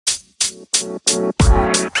Okay,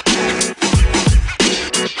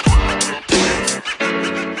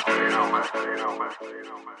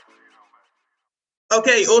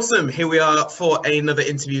 awesome. Here we are for another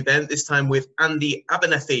interview then, this time with Andy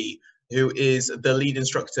Abernethie, who is the lead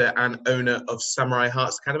instructor and owner of Samurai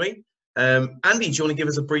Hearts Academy. Andy, do you want to give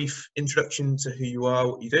us a brief introduction to who you are,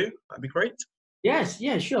 what you do? That'd be great. Yes,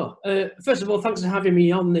 yeah, sure. First of all, thanks for having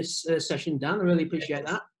me on this session, Dan. I really appreciate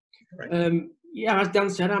that. Right. Yeah, as Dan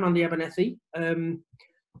said, I'm Andy Abernethie. In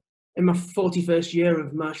my 41st year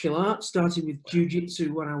of martial arts, started with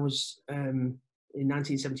jiu-jitsu when I was in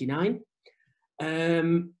 1979.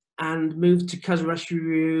 And moved to Kaze Arashi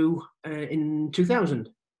Ryu in 2000.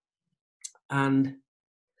 And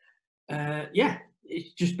yeah,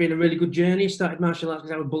 it's just been a really good journey. Started martial arts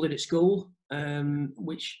because I was bullied at school,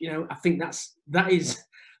 which, you know, I think that is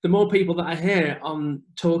the more people that I hear on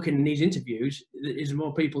talking in these interviews, is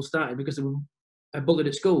more people started because they were bullied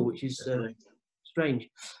at school, which is strange.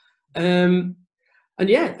 And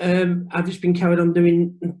yeah, I've just been carried on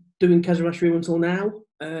doing Kaze Arashi Ryu until now.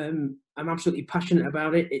 I'm absolutely passionate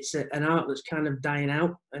about it. It's an art that's kind of dying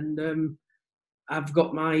out, and I've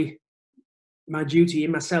got my duty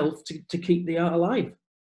in myself to keep the art alive.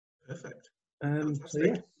 Perfect. So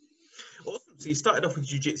yeah. Awesome. So you started off with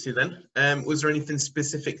jiu-jitsu then. Was there anything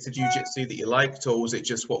specific to jiu-jitsu that you liked, or was it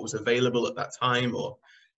just what was available at that time? Or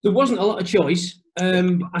there wasn't a lot of choice.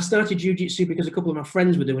 I started jiu-jitsu because a couple of my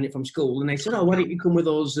friends were doing it from school, and they said, "Oh, why don't you come with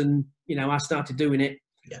us?" And you know, I started doing it.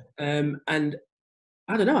 Yeah. And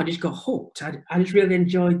I don't know, I just got hooked. I just really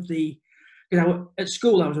enjoyed at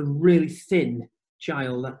school I was a really thin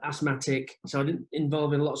child, asthmatic, so I didn't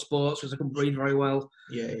involve in a lot of sports because I couldn't breathe very well.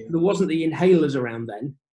 Yeah. There wasn't the inhalers around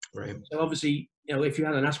then. Right. So obviously, you know, if you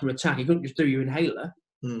had an asthma attack, you couldn't just do your inhaler.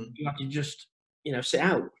 You had to just, you know, sit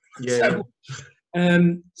out. Yeah.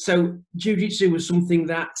 So jiu-jitsu was something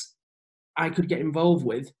that I could get involved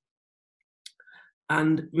with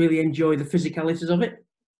and really enjoy the physicalities of it.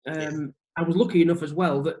 I was lucky enough as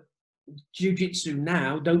well that jiu-jitsu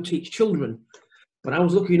now don't teach children, but I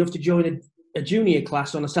was lucky enough to join a junior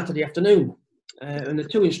class on a Saturday afternoon, and the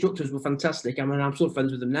two instructors were fantastic. I mean, I'm still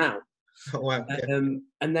friends with them now. Oh, wow.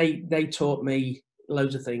 And they taught me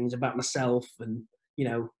loads of things about myself, and you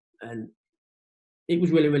know, and it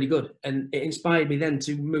was really, really good, and it inspired me then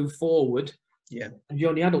to move forward. Yeah. And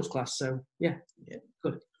join the adults class. So yeah,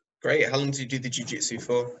 good. Great. How long did you do the jiu-jitsu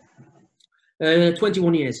for?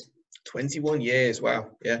 21 years. 21 years, wow,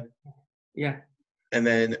 yeah. Yeah. And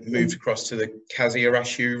then moved across to the Kaze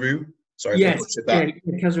Arashi Ryu. Sorry, yes, that.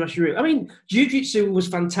 Yeah, Kaze Arashi Ryu. I mean, jiu-jitsu was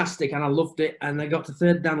fantastic and I loved it, and I got to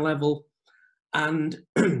third dan level, and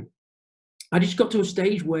I just got to a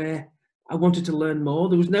stage where I wanted to learn more.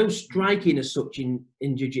 There was no striking as such in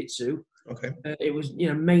jiu-jitsu. Okay. It was, you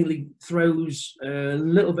know, mainly throws, a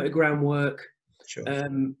little bit of groundwork. Sure.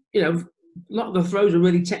 You know, a lot of the throws are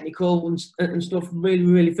really technical and stuff, really,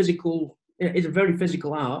 really physical. It's a very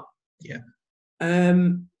physical art. Yeah.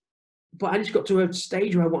 But I just got to a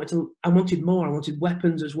stage where I wanted more. I wanted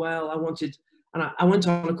weapons as well. I went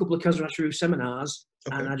on a couple of Kaze Arashi Ryu seminars,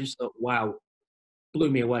 and I just thought, wow, blew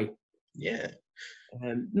me away. Yeah.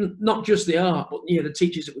 Not just the art, but you know, the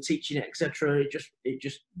teachers that were teaching it, etc. It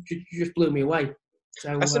just blew me away.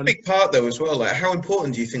 So that's a big part, though, as well. Like, how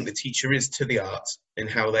important do you think the teacher is to the art and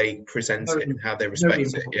how they present it and how they respect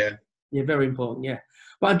it? Yeah. Yeah, very important. Yeah,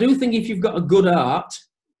 but I do think if you've got a good art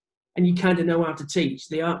and you kind of know how to teach,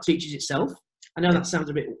 the art teaches itself. I know that sounds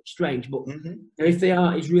a bit strange, but if the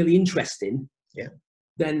art is really interesting,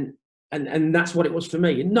 then and that's what it was for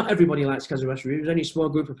me. And not everybody likes Kaze Arashi Ryu. There's only a small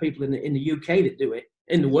group of people in the UK that do it,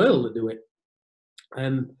 in the world that do it.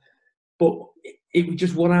 But it was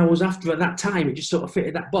just what I was after at that time. It just sort of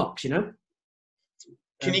fitted that box, you know.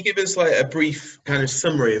 Can you give us like a brief kind of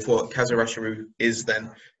summary of what Kaze Arashi Ryu is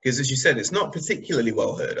then? Because as you said, it's not particularly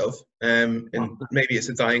well heard of, and maybe it's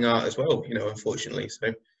a dying art as well, you know, unfortunately.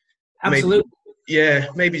 So absolutely,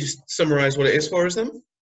 maybe just summarize what it is for us then.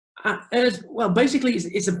 Well, basically,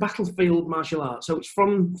 it's a battlefield martial art. So it's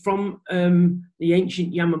from the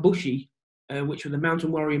ancient Yamabushi, which were the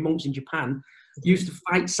mountain warrior monks in Japan, used to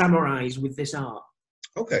fight samurais with this art.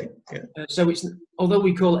 Okay. Yeah. So it's, although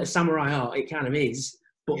we call it a samurai art, it kind of is,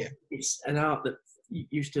 but it's an art that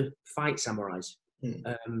used to fight samurais.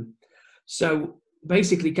 So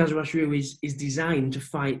basically, Kaze Arashi Ryu is designed to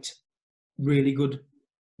fight really good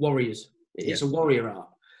warriors. It's a warrior art.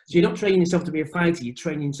 So you're not training yourself to be a fighter, you're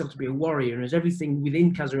training yourself to be a warrior. And there's everything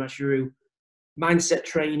within Kaze Arashi Ryu, mindset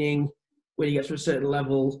training, when you get to a certain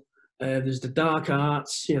level. There's the dark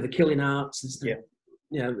arts, you know, the killing arts. There's the,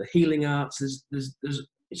 you know, the healing arts. There's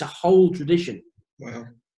it's a whole tradition. Wow.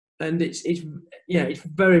 and it's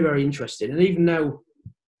very, very interesting. And even though,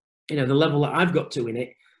 you know, the level that I've got to in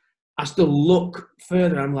it, I still look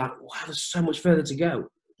further. I'm like, wow, there's so much further to go.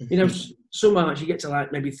 You know, some arts you get to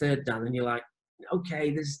like maybe third dan, and you're like,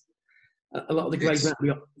 okay, there's a lot of the grades might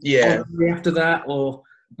be after that,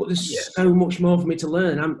 but there's so much more for me to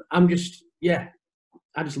learn. I'm just, I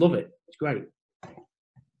just love it. It's great.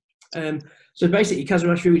 So basically, Kaze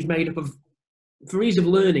Arashi Ryu is made up of, for ease of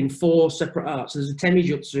learning, 4 separate arts. There's a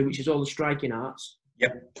Temijutsu, which is all the striking arts.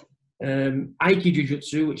 Yep. Aiki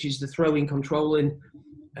Jujutsu, which is the throwing, controlling,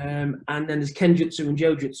 and then there's Kenjutsu and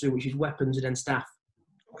Jojutsu, which is weapons and then staff.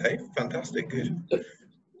 Okay, fantastic, good.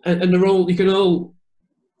 And they're all,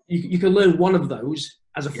 you can learn one of those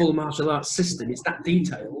as a full martial arts system. It's that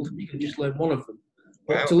detailed, you can just learn one of them.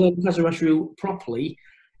 But to learn Kaze Arashi Ryu properly,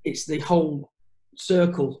 it's the whole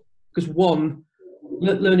circle, because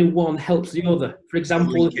learning one helps the other. For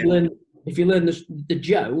example, if you learn the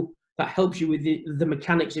Jo, that helps you with the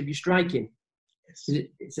mechanics of your striking. Yes.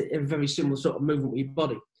 It's a very similar sort of movement with your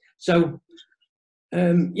body. So,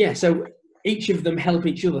 so each of them help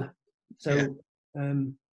each other. So,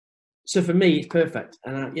 so for me, it's perfect,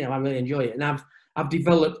 and I really enjoy it. And I've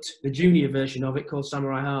developed the junior version of it called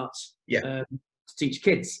Samurai Hearts to teach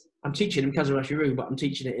kids. I'm teaching them Kaze Arashi Ryu, but I'm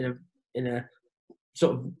teaching it in a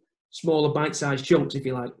sort of smaller bite-sized chunks, if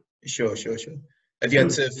you like. Sure. Have you had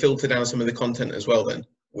to filter down some of the content as well then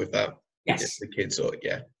with that? Yes. The kids, or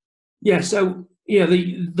so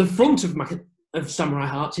the front of Samurai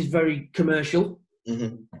Hearts is very commercial,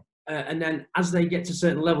 and then as they get to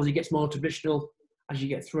certain levels, it gets more traditional as you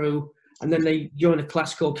get through, and then they join a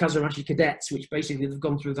class called Kaze Arashi Cadets, which basically they've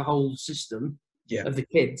gone through the whole system of the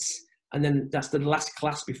kids, and then that's the last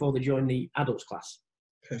class before they join the adults class.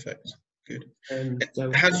 Perfect. Good.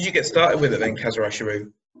 So, how did you get started with it then, Kaze Arashi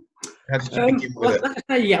Ryu? How did you begin with it?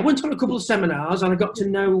 I went on a couple of seminars, and I got to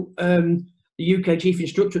know the UK chief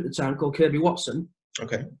instructor at the time called Kirby Watson.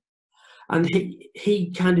 Okay. And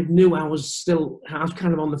he kind of knew I was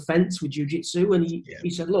kind of on the fence with jiu-jitsu, and he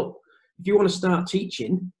said, look, if you want to start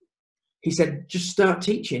teaching, he said, just start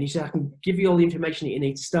teaching. He said, I can give you all the information that you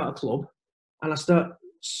need to start a club. And I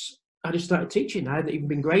just started teaching. I hadn't even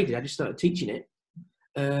been graded. I just started teaching it.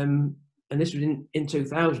 And this was in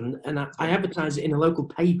 2000. And I advertised it in a local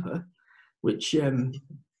paper, which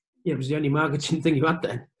was the only marketing thing you had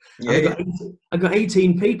then. I got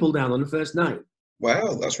 18 people down on the first night.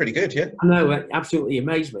 Wow, that's really good, yeah. I know, it absolutely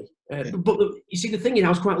amazed me. But you see, the thing is, I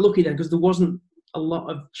was quite lucky then, because there wasn't a lot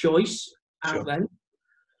of choice out then.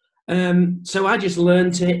 So I just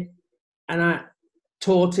learnt it, and I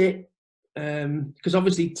taught it, because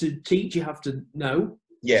obviously to teach you have to know.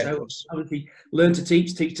 Yeah. So obviously, learn to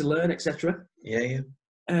teach to learn, etc. Yeah.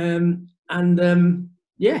 It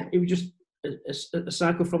was just a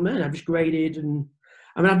cycle from there. I just graded, and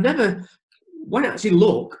I mean, when I actually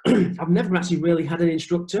look, I've never actually really had an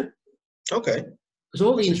instructor. Okay. Because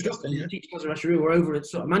all the instructors who teach Kaze Arashi Ryu were over at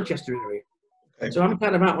sort of Manchester area. Okay. So I'm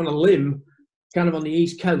kind of out on a limb, kind of on the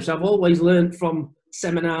East Coast. I've always learned from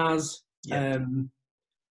seminars, personal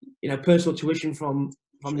tuition from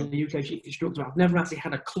the UK chief instructor. I've never actually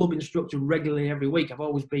had a club instructor regularly every week. I've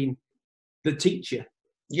always been the teacher.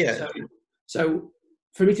 Yeah. So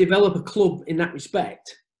for me to develop a club in that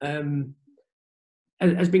respect,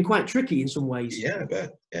 has been quite tricky in some ways. Yeah, I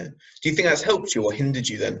bet. Yeah. Do you think that's helped you or hindered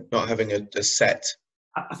you then, not having a set?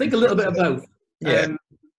 I think a little bit of both. Yeah.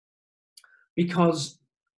 Because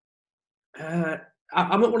I'm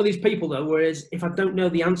not one of these people though, whereas if I don't know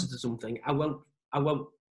the answer to something, I won't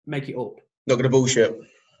make it up. Not going to bullshit.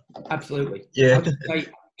 Absolutely. Yeah. I'll just say, do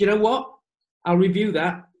you know what? I'll review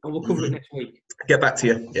that and we'll cover it next week. Get back to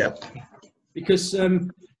you. Yeah. Because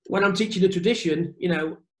when I'm teaching a tradition,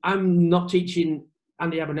 I'm not teaching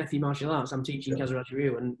Andy Abernethie martial arts. I'm teaching Kaze Arashi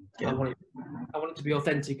Ryu, and I want it to be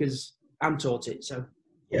authentic as I'm taught it. So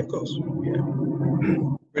yeah, of course. Yeah.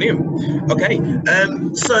 Brilliant. Okay.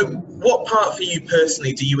 So what part for you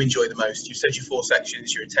personally do you enjoy the most? You said your 4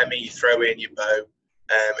 sections: your atemi, your throw-in, your bow,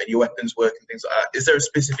 and your weapons work and things like that. Is there a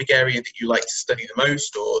specific area that you like to study the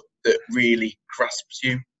most, or that really grasps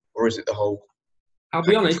you, or is it the whole? I'll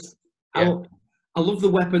be honest. I love the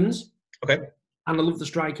weapons. Okay. And I love the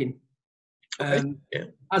striking. Okay.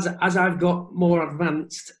 As I've got more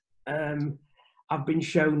advanced, I've been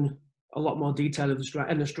shown a lot more detail of the strike,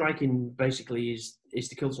 and the striking basically is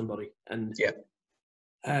to kill somebody, and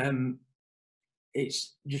it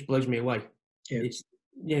just blows me away. Yeah. It's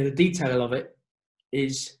the detail of it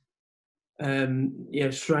is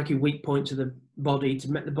striking weak points of the body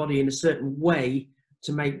to make the body in a certain way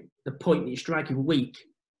to make the point that you're striking weak.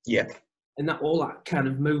 Yeah. And all that kind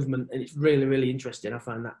of movement, and it's really, really interesting. I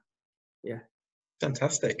find that. Yeah.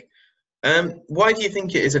 Fantastic. Why do you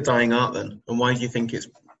think it is a dying art then, and why do you think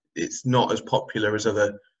it's not as popular as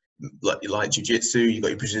other like jiu-jitsu? You got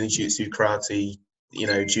your Brazilian jiu-jitsu, karate,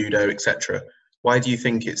 judo, etc. Why do you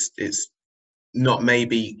think it's not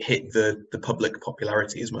maybe hit the public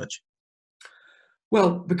popularity as much?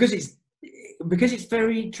 Well, because it's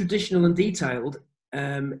very traditional and detailed.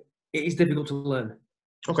 It is difficult to learn.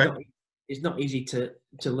 Okay. It's not easy to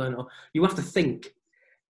learn. You have to think.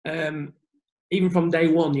 Even from day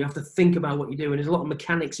one, you have to think about what you're doing. There's a lot of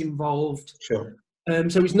mechanics involved. Sure.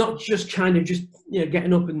 So it's not just kind of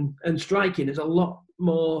getting up and striking. There's a lot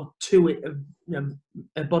more to it of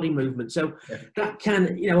a body movement. So that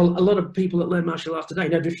can, a lot of people that learn martial arts today,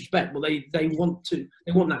 no disrespect, but they want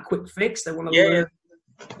that quick fix. They want to learn.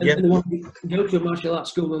 And they want to go to a martial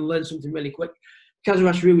arts school and learn something really quick. Kaze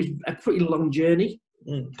Arashi Ryu was a pretty long journey.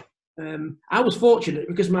 I was fortunate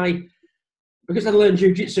because I learned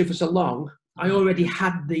jiu-jitsu for so long. I already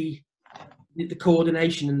had the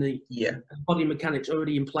coordination and the body mechanics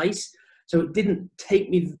already in place, so it didn't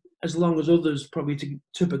take me as long as others probably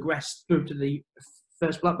to progress through to the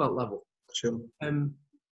first black belt level. Sure.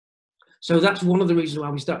 So that's one of the reasons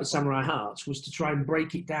why we started Samurai Hearts, was to try and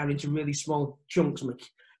break it down into really small chunks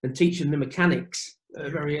and teach them the mechanics at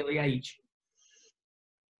a very early age.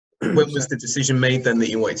 When was the decision made then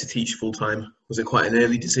that you wanted to teach full time? Was it quite an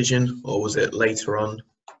early decision, or was it later on?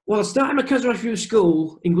 Well, I started my Kaze Arashi Ryu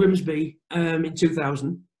school in Grimsby in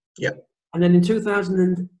 2000. Yep. And then in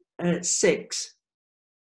 2006,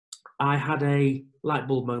 I had a light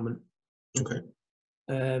bulb moment. Okay.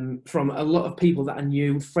 From a lot of people that I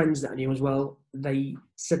knew, friends that I knew as well. They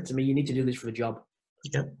said to me, "You need to do this for a job."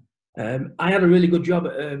 Yep. I had a really good job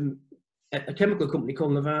at a chemical company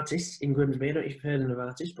called Novartis in Grimsby. I don't know if you've heard of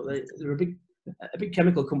Novartis, but they're a big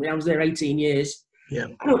chemical company. I was there 18 years. Yeah.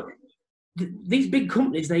 These big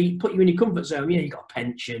companies, they put you in your comfort zone. You got a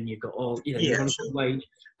pension, you've got all, you're on a wage,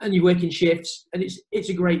 and you work in shifts, and it's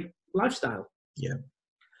a great lifestyle. Yeah.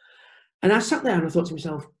 And I sat there and I thought to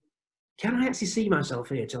myself, can I actually see myself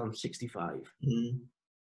here till I'm 65? And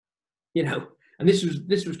this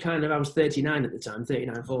was kind of, I was 39 at the time,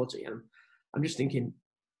 39, 40, and I'm just thinking,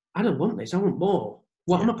 I don't want this. I want more.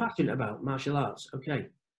 What am I passionate about? Martial arts. Okay.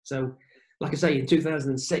 So, like I say, in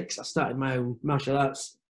 2006, I started my own martial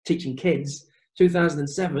arts teaching kids.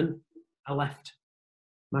 2007, I left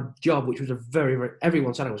my job, which was a very, very,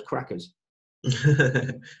 everyone said I was crackers.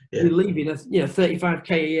 You're leaving a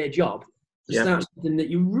 35k a year job to start something that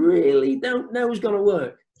you really don't know is going to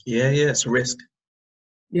work. Yeah, it's a risk.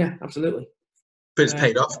 Yeah, absolutely. But it's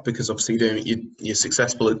paid off, because obviously you're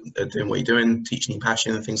successful at doing what you're doing, teaching your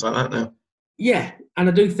passion and things like that now. Yeah, and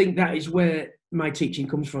I do think that is where my teaching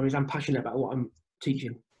comes from, is I'm passionate about what I'm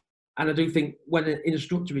teaching. And I do think when an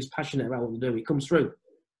instructor is passionate about what they do, it comes through.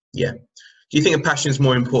 Yeah. Do you think a passion is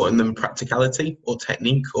more important than practicality or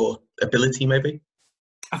technique or ability, maybe?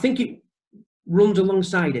 I think it runs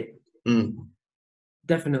alongside it.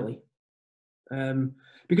 Definitely.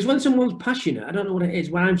 Because when someone's passionate, I don't know what it is.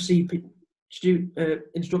 When I see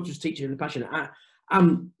instructors teaching and passionate,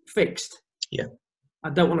 I'm fixed. Yeah. I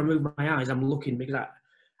don't want to move my eyes. I'm looking, because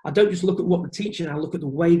I don't just look at what they're teaching. I look at the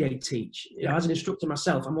way they teach. As an instructor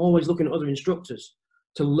myself, I'm always looking at other instructors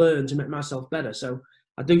to learn, to make myself better. So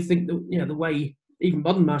I do think that the way even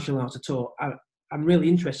modern martial arts are taught, I'm really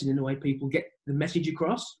interested in the way people get the message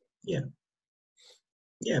across. Yeah,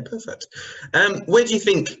 perfect. Where do you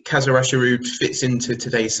think Kaze Arashi Ryu fits into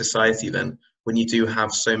today's society then, when you do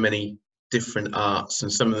have so many different arts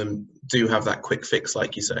and some of them do have that quick fix,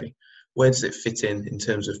 like you say? Where does it fit in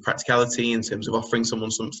terms of practicality, in terms of offering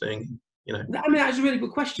someone something? I mean, that's a really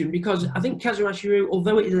good question, because I think Kaze Arashi Ryu,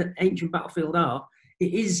 although it is an ancient battlefield art,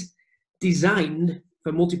 it is designed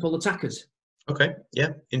for multiple attackers. Okay, yeah,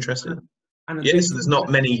 interesting. So there's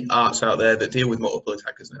not many arts out there that deal with multiple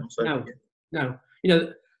attackers now. So. No.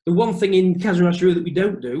 The one thing in Kaze Arashi Ryu that we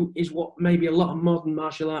don't do is what maybe a lot of modern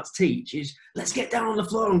martial arts teach, is let's get down on the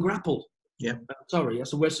floor and grapple. Yeah. Sorry,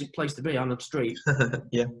 that's the worst place to be on the street.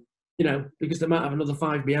 Yeah. Because they might have another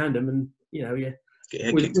 5 behind them, and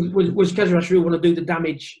was Kaze Arashi Ryu want to do the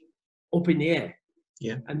damage up in the air?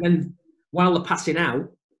 Yeah. And then while they're passing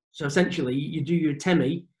out, so essentially you do your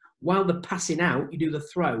temi, while they're passing out, you do the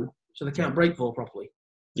throw, so they can't break fall properly.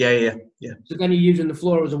 Yeah. So then you're using the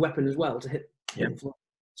floor as a weapon as well to hit the floor.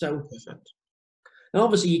 So, and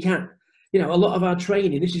obviously you can't, a lot of our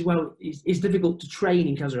training, this is why it's difficult to train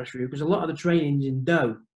in Kaze Arashi Ryu, because a lot of the training is in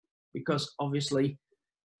do, because obviously,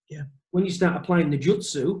 when you start applying the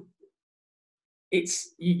jutsu,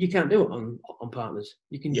 it's you can't do it on partners.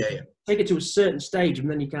 You can take it to a certain stage, and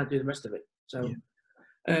then you can't do the rest of it. So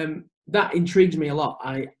that intrigues me a lot.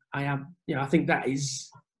 I think that is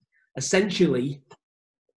essentially,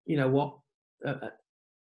 you know, what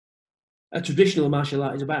a traditional martial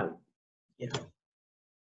art is about. Yeah.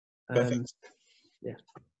 Perfect. Yeah.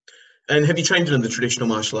 And have you trained in the traditional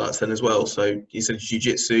martial arts then as well? So you said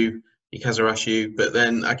jiu-jitsu, your Kaze Arashi Ryu, but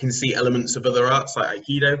then I can see elements of other arts like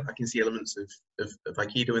Aikido. I can see elements of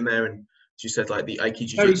Aikido in there, and as you said, like the Aikido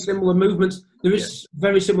jiu-jitsu. Very similar movements. There is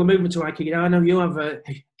very similar movement to Aikido. I know you have a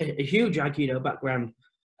huge Aikido background,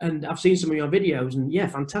 and I've seen some of your videos, and yeah,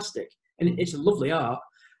 fantastic. And it's a lovely art.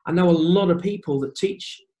 I know a lot of people that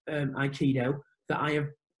teach Aikido that I have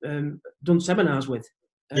done seminars with.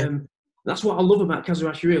 That's what I love about Kaze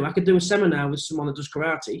Arashi Ryu. I could do a seminar with someone that does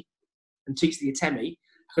karate and teach the atemi.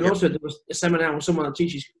 I can also do a seminar with someone that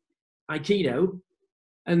teaches Aikido,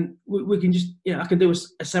 and we can just, I can do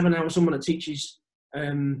a seminar with someone that teaches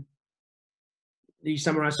the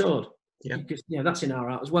samurai sword. Because, that's in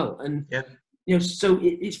our art as well. And so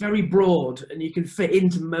it's very broad, and you can fit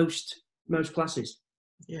into most classes.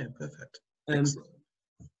 Yeah, perfect.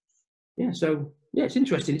 So it's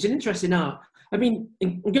interesting. It's an interesting art. I mean,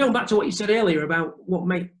 going back to what you said earlier about what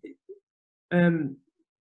makes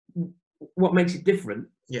it different.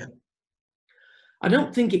 Yeah. I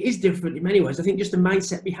don't think it is different in many ways. I think just the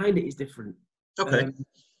mindset behind it is different. Okay.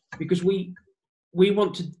 Because we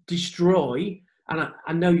want to destroy, and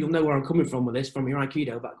I know you'll know where I'm coming from with this, from your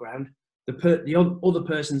Aikido background, the other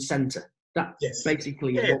person's centre. That's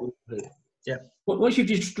basically what we do. Yeah. But once you've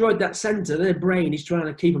destroyed that centre, their brain is trying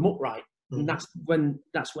to keep them upright, and that's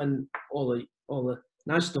when all the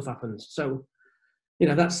nice stuff happens. So,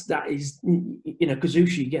 that is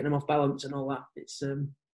Kazushi, getting them off balance and all that. It's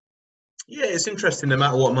it's interesting. No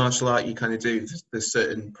matter what martial art you kind of do, there's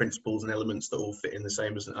certain principles and elements that all fit in the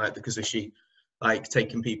same, isn't it? Like the Kazushi, like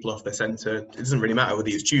taking people off their center. It doesn't really matter whether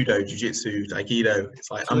it's judo, jiu-jitsu, aikido. It's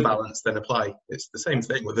like unbalanced, then apply. It's the same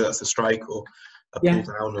thing, whether that's a strike or a pull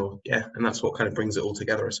down, or and that's what kind of brings it all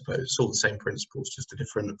together, I suppose. It's all the same principles, just a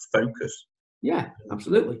different focus. Yeah,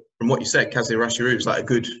 absolutely. From what you said, Kaze Arashi Ryu is like a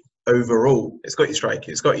good overall. It's got your strike,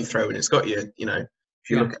 it's got your throw, and it's got your, if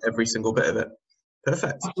you look at every single bit of it,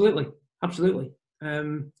 perfect. Absolutely.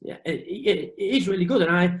 It is really good,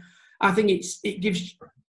 and I think it gives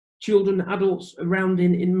children, adults around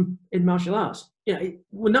in martial arts.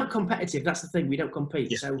 We're not competitive. That's the thing. We don't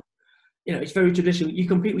compete. So, it's very traditional. You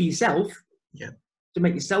compete with yourself. To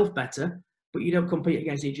make yourself better, but you don't compete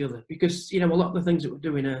against each other, because a lot of the things that we're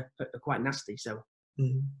doing are quite nasty. So,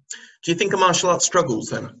 do you think a martial art struggles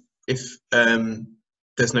then if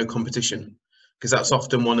there's no competition? Because that's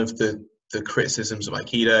often one of the criticisms of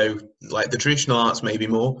Aikido. Like the traditional arts, maybe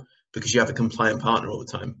more because you have a compliant partner all the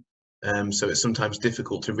time. So it's sometimes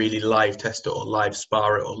difficult to really live test it or live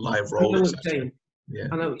spar it or live roll it. I know what you're saying.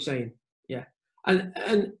 I know what you're saying. Yeah,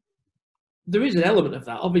 and there is an element of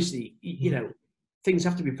that. Obviously, things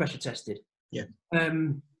have to be pressure tested.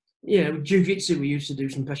 Jiu-jitsu, we used to do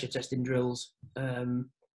some pressure testing drills, and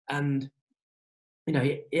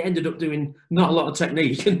it ended up doing not a lot of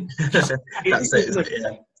technique. That's it, isn't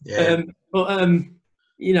it? But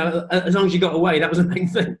as long as you got away, that was the main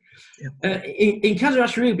thing. In Kaze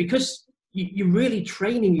Arashi Ryu, because you're really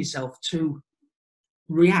training yourself to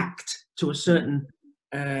react to a certain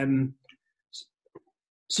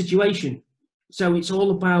situation. So it's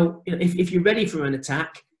all about, if you're ready for an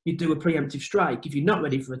attack, you do a preemptive strike. If you're not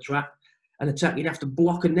ready for an attack, you'd have to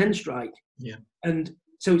block and then strike. And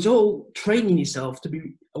so it's all training yourself to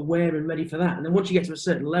be aware and ready for that. And then once you get to a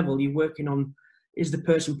certain level, you're working on, is the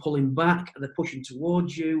person pulling back? Are they pushing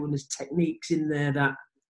towards you? And there's techniques in there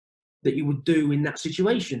that you would do in that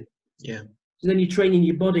situation. So then you're training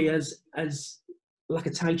your body as like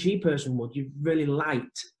a Tai Chi person would. You're really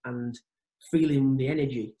light and feeling the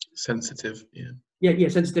energy. Sensitive,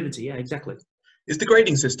 sensitivity, exactly. Is the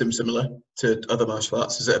grading system similar to other martial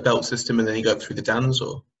arts? Is it a belt system and then you go through the dans,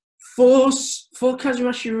 or? For Kaze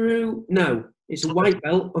Arashi Ryu, no. It's a white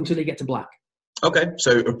belt until you get to black. Okay,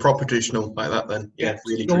 so a proper traditional like that then.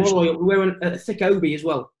 Really go traditional. All the way up. We wear a thick obi as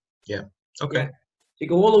well. Okay. So you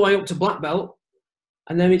go all the way up to black belt,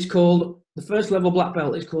 and then it's called, the first level black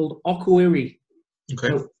belt is called okuiri. Okay.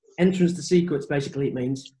 So entrance to secrets, basically, it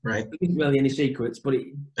means. Right. It isn't really any secrets, but it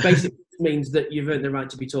basically means that you've earned the right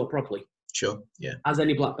to be taught properly. Sure, As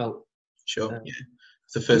any black belt. Sure,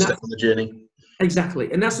 It's the first step on the journey. Exactly.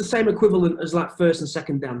 And that's the same equivalent as like first and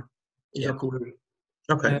second dan.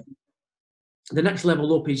 Okay. The next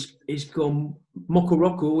level up is called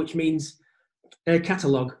Mokuroku, which means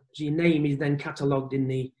catalogue. So your name is then catalogued in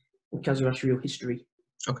the Kaze Arashi Ryu history.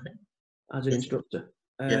 Okay. As an instructor.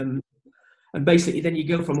 And basically then you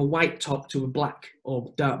go from a white top to a black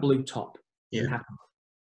or dark blue top.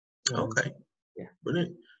 Okay.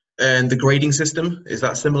 Brilliant. And the grading system, is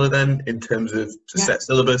that similar then in terms of the set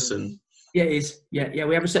syllabus? And yeah, it is. Yeah,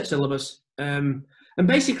 we have a set syllabus. And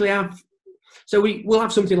basically we'll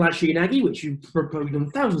have something like Shiinagi, which you've probably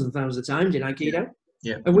done thousands and thousands of times in Aikido.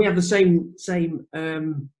 Yeah. And we have the same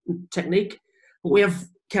technique, but we have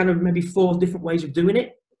kind of maybe 4 different ways of doing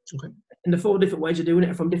it. Okay. And the 4 different ways of doing it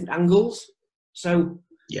are from different angles. So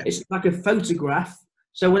it's like a photograph.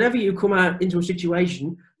 So whenever you come out into a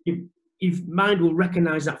situation, your mind will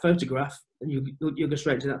recognise that photograph, and you'll go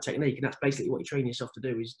straight to that technique. And that's basically what you're training yourself to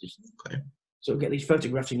do, is just sort of get these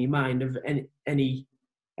photographs in your mind of any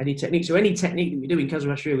technique. So any technique that we do in Kaze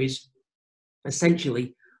Arashi Ryu is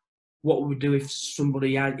essentially what we would do if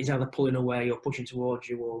somebody is either pulling away or pushing towards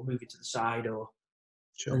you or moving to the side, or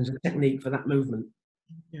there's a technique for that movement.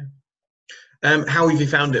 Yeah. How have you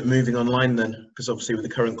found it moving online then? Because obviously with the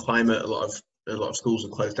current climate, a lot of schools are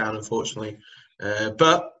closed down, unfortunately.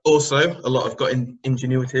 But also a lot have got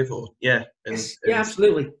ingenuitive, or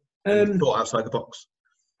absolutely. Thought outside the box.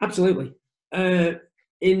 Absolutely.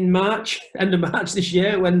 In March, end of March this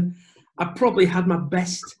year, when I probably had my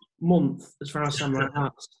best month as far as Samurai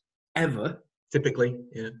Arts ever. Typically,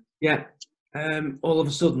 yeah. All of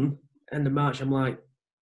a sudden, end of March, I'm like,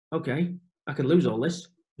 okay, I could lose all this.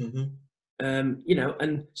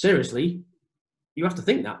 And seriously, you have to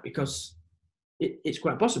think that, because it's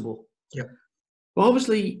quite possible. Yeah. But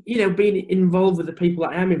obviously, being involved with the people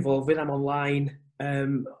that I am involved with, I'm online.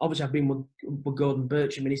 Obviously, I've been with Gordon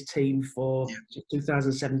Bircham and his team for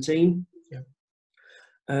 2017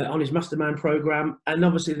 on his mastermind program. And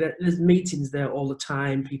obviously, there's meetings there all the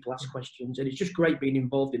time. People ask questions, and it's just great being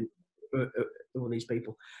involved in all these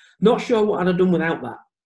people. Not sure what I'd have done without that.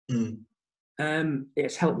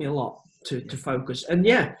 It's helped me a lot to focus. And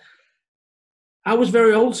I was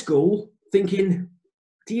very old school, thinking,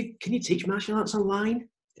 can you teach martial arts online?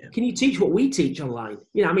 Can you teach what we teach online?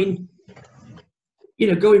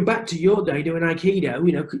 Going back to your day doing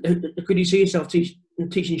Aikido, could you see yourself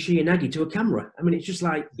teaching Shiinagi to a camera? I mean, it's just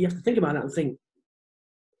like, you have to think about that and think,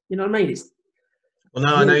 you know what I mean?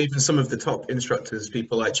 I know even some of the top instructors,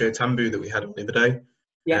 people like Joe Tambu that we had on the other day.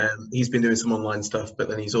 He's been doing some online stuff, but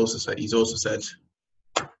then he's also said,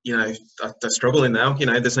 they're struggling now.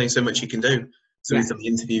 There's only so much you can do. So he's done the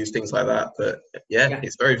interviews, things like that. But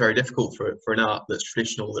it's very, very difficult for an art that's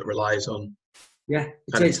traditional, that relies on kind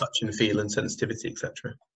of touch and feel and sensitivity,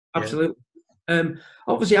 etc. Absolutely.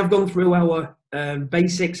 Obviously, I've gone through our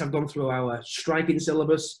basics. I've gone through our striking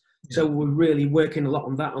syllabus. So we're really working a lot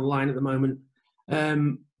on that online at the moment. But I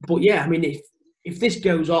mean, if this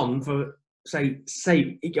goes on for say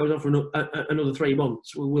it goes on for another 3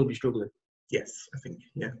 months, we will be struggling. Yes, I think.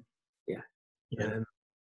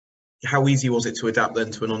 How easy was it to adapt then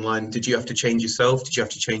to an online? Did you have to change yourself? Did you have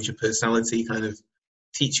to change your personality, kind of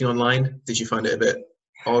teaching online? Did you find it a bit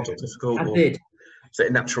odd or difficult? I did. Is it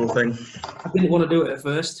a natural thing? I didn't want to do it at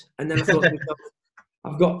first, and then I thought to myself,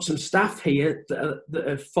 I've got some staff here that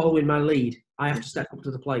are following my lead. I have to step up to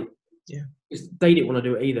the plate. Because they didn't want to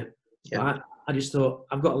do it either. I just thought,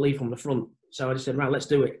 I've got to lead from the front. So I just said, right, let's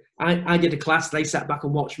do it. I did a class. They sat back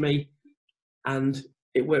and watched me, and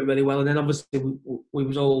it worked really well. And then obviously we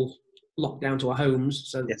was all locked down to our homes,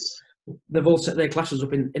 so they've all set their classes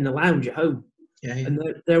up in the lounge at home, and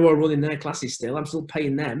they're all running their classes still. I'm still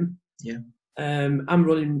paying them. I'm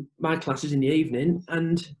running my classes in the evening,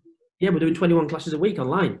 and we're doing 21 classes a week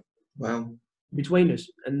online. Wow. Between us,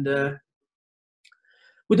 and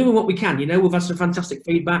we're doing what we can. We've had some fantastic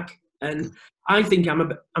feedback, and I think I'm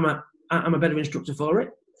a better instructor for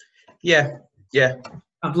it.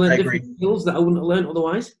 I've learned different skills that I wouldn't have learned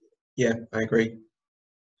otherwise. I agree.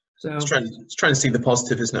 So it's trying to see the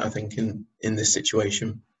positive, isn't it? I think in this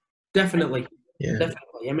situation. Definitely.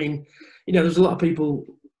 Definitely. I mean, there's a lot of people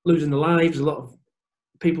losing their lives, a lot of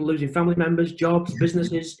people losing family members, jobs,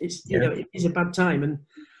 businesses. It's it is a bad time, and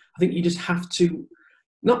I think you just have to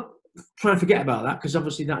not try and forget about that, because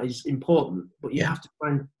obviously that is important, but you have to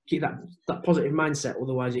try and keep that positive mindset.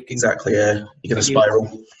 Otherwise, it can you're going to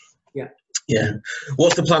spiral.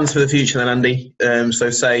 What's the plans for the future then, Andy?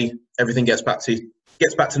 So say everything gets back to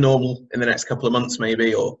normal in the next couple of months,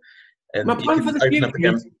 maybe, or my plan for the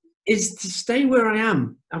future is to stay where I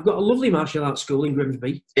am. I've got a lovely martial arts school in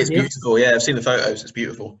Grimsby. It's beautiful. I've seen the photos. It's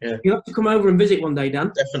beautiful. You'll have to come over and visit one day,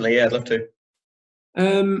 Dan. Definitely. I'd love to.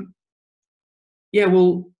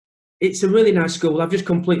 Well, it's a really nice school. I've just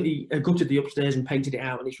completely gutted the upstairs and painted it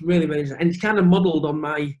out, and it's really, really nice. And it's kind of modelled on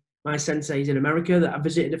my senseis in America that I've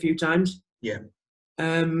visited a few times.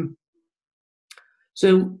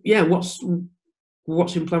 So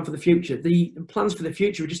what's in plan for the future? The plans for the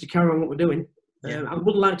future are just to carry on what we're doing. I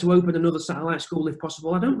would like to open another satellite school if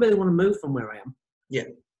possible. I don't really want to move from where I am.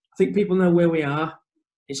 I think people know where we are.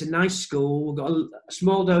 It's a nice school. We've got a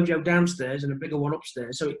small dojo downstairs and a bigger one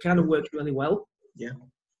upstairs, so it kind of works really well. Yeah.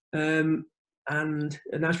 And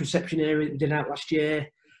a nice reception area that we did out last year.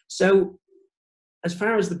 So as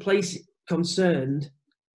far as the place is concerned,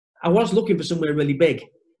 I was looking for somewhere really big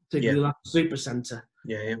to do like a super centre.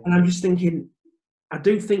 Yeah, yeah. And I'm just thinking, I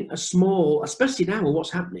do think a small, especially now with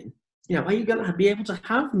what's happening, you know, are you going to be able to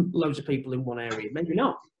have loads of people in one area? Maybe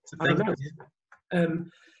not. I don't know.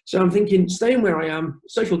 So I'm thinking, staying where I am,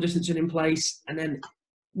 social distancing in place, and then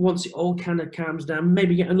once it all kind of calms down,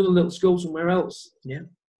 maybe get another little school somewhere else. Yeah.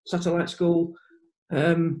 Satellite school.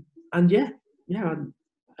 And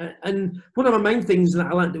and one of my main things that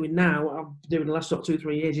I like doing now, I've been doing the last sort of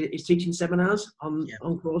 2-3 years, is teaching seminars on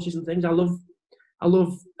courses and things. I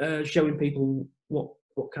love showing people what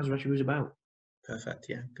Kaze Arashi Ryu is about. Perfect.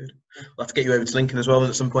 Yeah, good. We'll have to get you over to Lincoln as well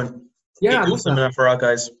at some point. Yeah, I'd love seminar for our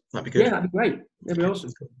guys. That'd be good. Yeah, that'd be great. That'd be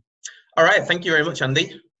awesome. All right. Thank you very much,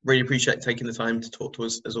 Andy. Really appreciate taking the time to talk to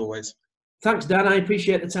us as always. Thanks, Dan. I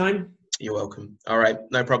appreciate the time. You're welcome. All right.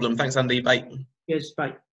 No problem. Thanks, Andy. Bye. Yes,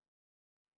 bye.